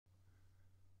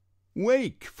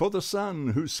Wake! For the sun,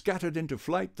 who scattered into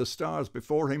flight the stars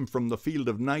before him from the field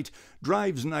of night,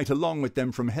 drives night along with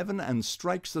them from heaven, and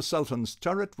strikes the Sultan's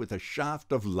turret with a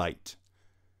shaft of light.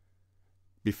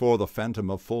 Before the phantom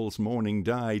of false morning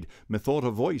died, methought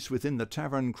a voice within the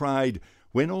tavern cried,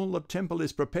 When all the temple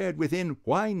is prepared within,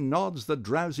 why nods the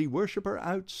drowsy worshipper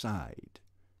outside?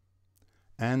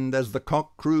 And as the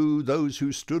cock crew, those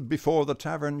who stood before the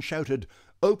tavern shouted,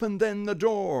 Open then the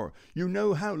door, you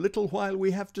know how little while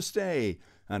we have to stay,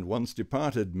 and once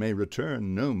departed may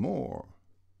return no more.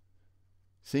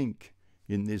 Think,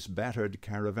 in this battered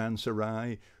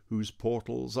caravanserai, whose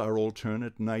portals are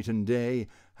alternate night and day,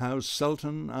 how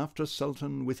Sultan after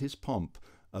Sultan with his pomp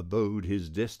abode his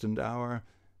destined hour,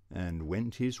 and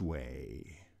went his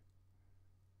way.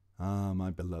 Ah, my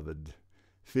beloved,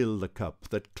 fill the cup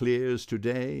that clears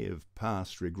today of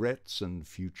past regrets and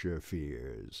future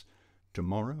fears.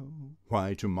 Tomorrow,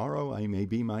 why tomorrow I may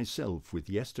be myself with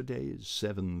yesterday's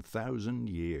 7,000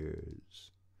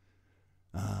 years.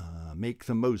 Ah, make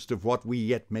the most of what we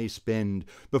yet may spend,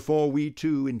 before we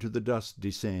too into the dust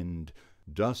descend.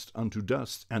 Dust unto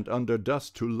dust, and under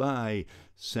dust to lie,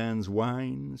 sans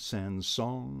wine, sans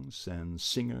song, sans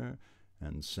singer,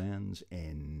 and sans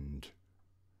end.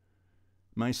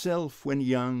 Myself, when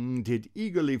young, did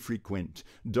eagerly frequent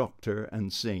doctor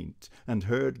and saint, and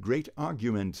heard great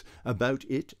argument about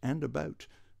it and about,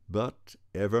 but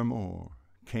evermore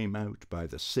came out by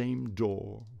the same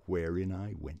door wherein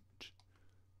I went.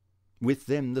 With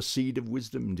them the seed of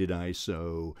wisdom did I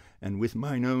sow, and with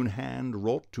mine own hand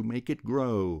wrought to make it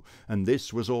grow, and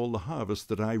this was all the harvest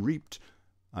that I reaped.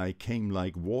 I came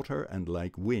like water, and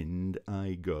like wind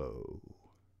I go.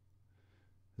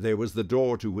 There was the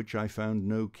door to which I found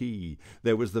no key,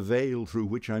 there was the veil through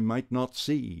which I might not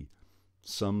see.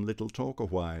 Some little talk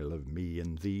awhile of me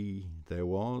and thee there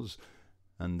was,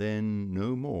 and then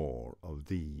no more of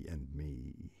thee and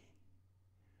me.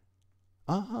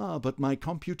 Ah, but my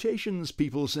computations,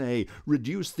 people say,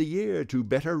 reduce the year to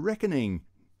better reckoning.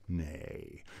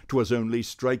 Nay, 'twas only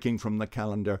striking from the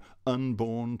calendar,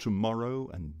 unborn tomorrow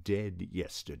and dead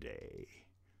yesterday.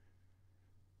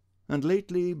 And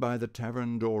lately by the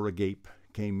tavern door agape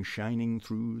came shining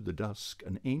through the dusk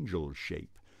an angel's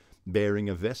shape, bearing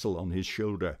a vessel on his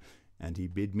shoulder, and he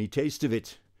bid me taste of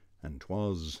it, and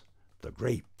 'twas the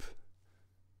grape.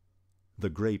 The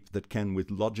grape that can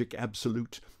with logic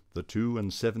absolute the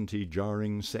 72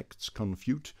 jarring sects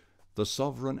confute, the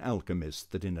sovereign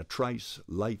alchemist that in a trice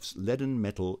life's leaden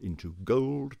metal into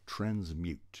gold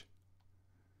transmute.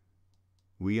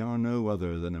 We are no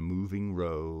other than a moving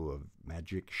row of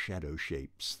magic shadow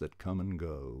shapes that come and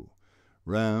go,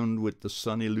 round with the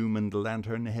sun-illumined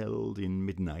lantern held in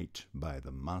midnight by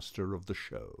the master of the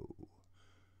show.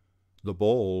 The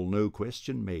ball no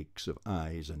question makes of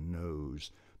eyes and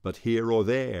nose, but here or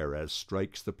there as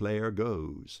strikes the player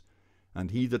goes.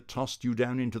 And he that tossed you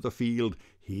down into the field,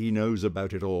 he knows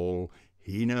about it all,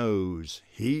 he knows.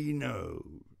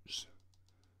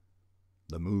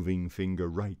 The moving finger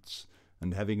writes,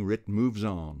 and having writ moves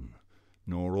on,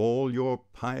 nor all your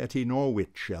piety nor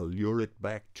wit shall lure it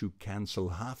back to cancel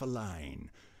half a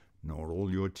line, nor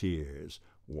all your tears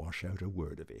wash out a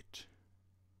word of it.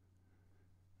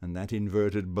 And that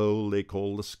inverted bowl they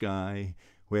call the sky,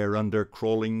 where under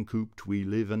crawling cooped we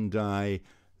live and die,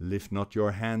 lift not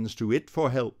your hands to it for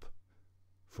help,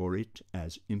 for it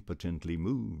as impotently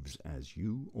moves as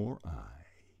you or I.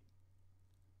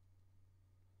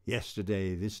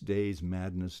 Yesterday this day's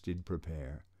madness did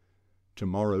prepare,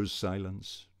 tomorrow's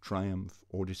silence, triumph,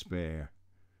 or despair.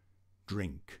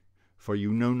 Drink, for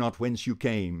you know not whence you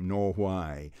came, nor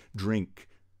why. Drink,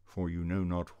 for you know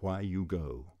not why you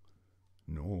go,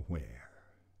 nor where.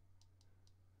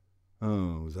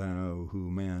 O thou who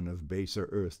man of baser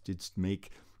earth didst make,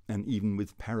 and even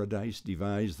with paradise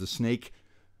devise the snake,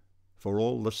 for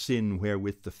all the sin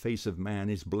wherewith the face of man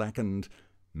is blackened,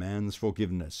 man's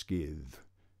forgiveness give,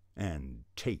 and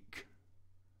take.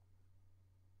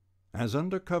 As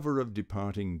under cover of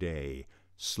departing day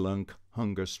slunk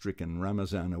hunger-stricken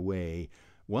Ramazan away,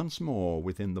 once more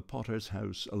within the potter's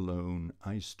house alone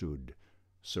I stood,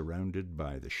 surrounded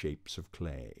by the shapes of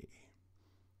clay.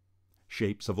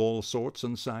 Shapes of all sorts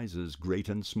and sizes, great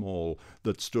and small,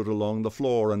 that stood along the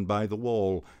floor and by the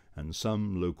wall, and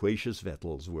some loquacious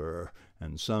vettles were,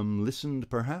 and some listened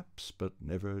perhaps, but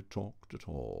never talked at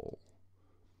all.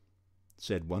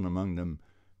 Said one among them,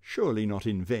 Surely not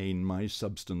in vain my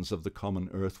substance of the common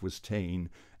earth was ta'en,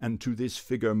 and to this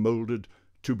figure moulded,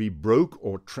 to be broke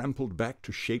or trampled back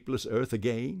to shapeless earth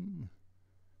again?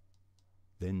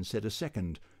 Then said a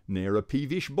second, Ne'er a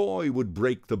peevish boy would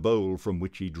break the bowl from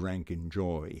which he drank in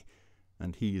joy,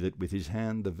 and he that with his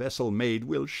hand the vessel made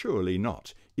will surely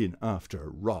not in after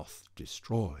wrath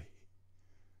destroy.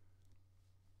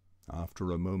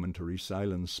 After a momentary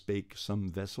silence spake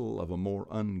some vessel of a more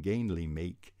ungainly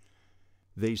make.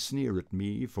 They sneer at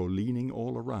me for leaning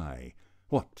all awry.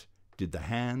 What, did the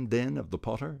hand then of the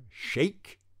potter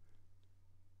shake?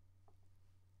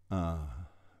 Ah,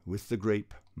 with the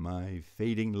grape my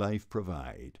fading life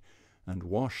provide, and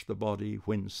wash the body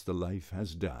whence the life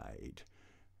has died,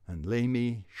 and lay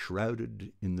me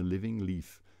shrouded in the living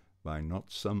leaf by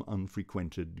not some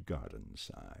unfrequented garden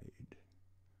side.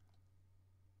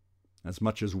 As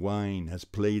much as wine has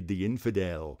played the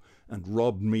infidel, and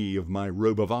robbed me of my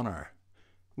robe of honour,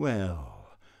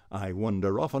 well, I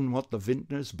wonder often what the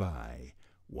vintners buy,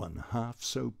 one half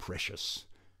so precious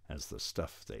as the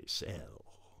stuff they sell.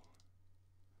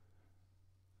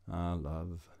 Ah,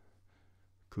 love,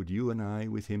 could you and I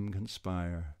with him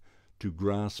conspire to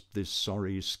grasp this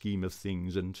sorry scheme of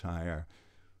things entire,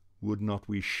 would not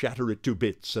we shatter it to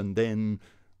bits, and then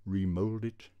remould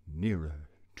it nearer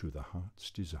to the heart's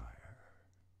desire?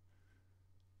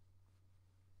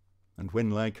 And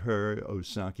when like her, O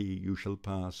Saki, you shall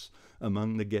pass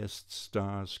among the guests'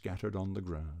 stars scattered on the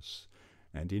grass,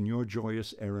 and in your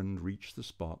joyous errand reach the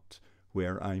spot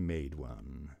where I made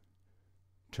one,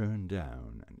 turn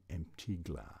down an empty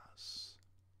glass.